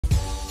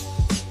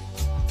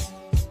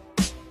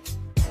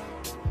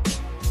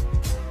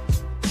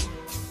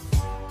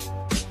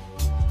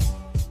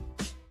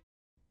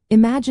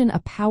Imagine a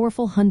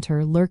powerful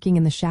hunter lurking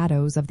in the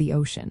shadows of the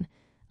ocean,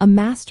 a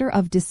master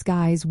of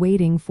disguise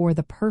waiting for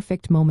the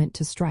perfect moment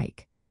to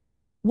strike.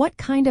 What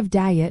kind of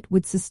diet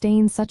would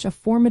sustain such a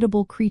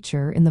formidable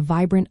creature in the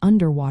vibrant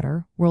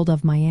underwater world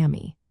of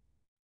Miami?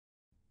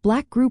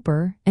 Black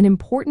grouper, an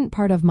important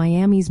part of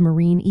Miami's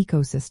marine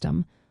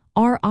ecosystem,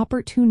 are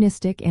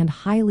opportunistic and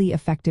highly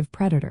effective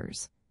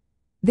predators.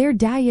 Their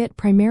diet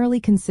primarily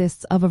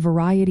consists of a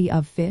variety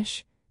of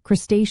fish,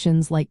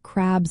 crustaceans like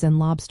crabs and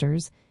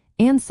lobsters,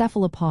 and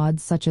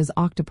cephalopods such as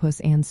octopus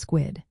and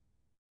squid.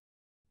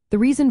 The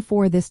reason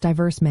for this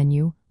diverse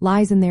menu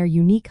lies in their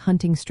unique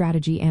hunting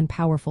strategy and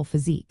powerful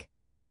physique.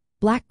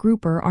 Black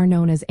grouper are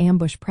known as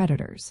ambush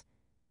predators.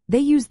 They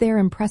use their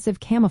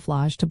impressive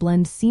camouflage to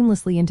blend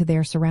seamlessly into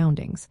their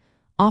surroundings,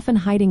 often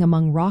hiding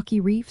among rocky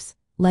reefs,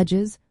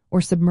 ledges,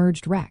 or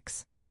submerged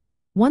wrecks.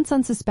 Once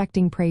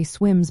unsuspecting prey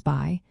swims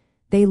by,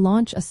 they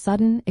launch a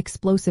sudden,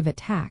 explosive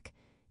attack,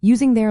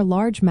 using their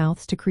large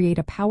mouths to create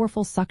a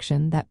powerful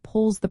suction that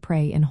pulls the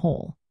prey in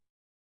whole.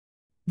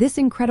 This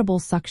incredible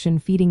suction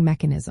feeding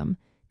mechanism,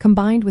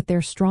 combined with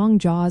their strong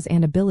jaws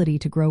and ability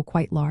to grow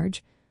quite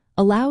large,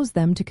 allows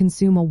them to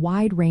consume a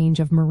wide range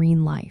of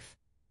marine life.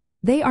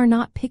 They are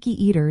not picky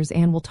eaters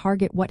and will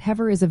target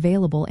whatever is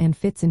available and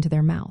fits into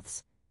their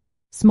mouths.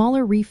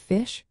 Smaller reef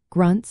fish,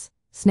 grunts,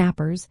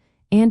 snappers,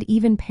 and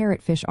even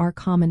parrotfish are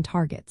common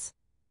targets.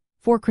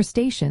 For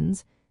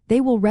crustaceans, they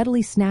will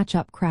readily snatch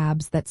up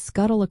crabs that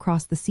scuttle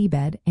across the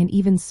seabed and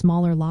even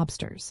smaller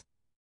lobsters.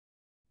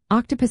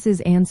 Octopuses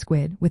and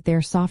squid, with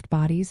their soft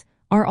bodies,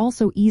 are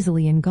also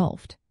easily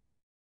engulfed.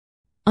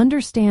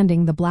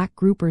 Understanding the black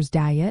grouper's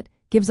diet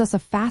gives us a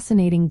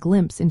fascinating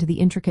glimpse into the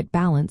intricate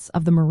balance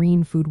of the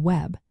marine food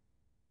web.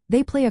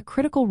 They play a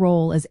critical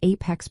role as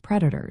apex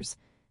predators,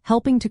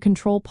 helping to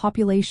control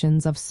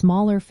populations of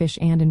smaller fish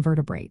and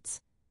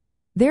invertebrates.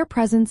 Their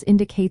presence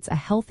indicates a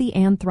healthy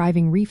and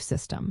thriving reef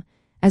system,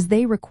 as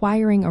they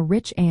requiring a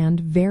rich and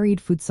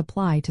varied food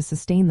supply to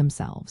sustain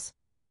themselves.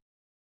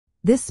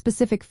 This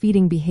specific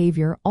feeding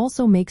behavior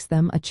also makes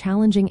them a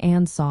challenging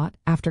and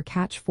sought-after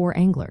catch for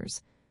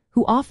anglers,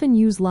 who often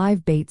use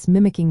live baits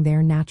mimicking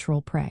their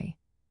natural prey.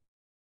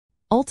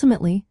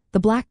 Ultimately, the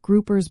black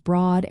grouper's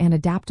broad and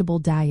adaptable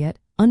diet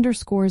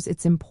underscores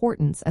its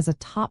importance as a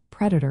top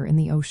predator in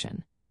the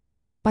ocean.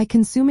 By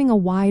consuming a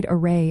wide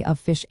array of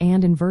fish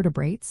and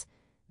invertebrates,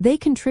 they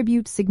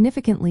contribute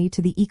significantly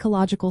to the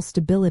ecological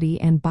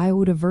stability and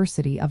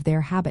biodiversity of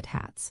their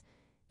habitats,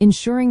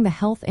 ensuring the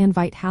health and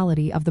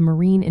vitality of the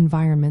marine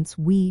environments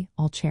we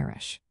all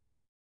cherish.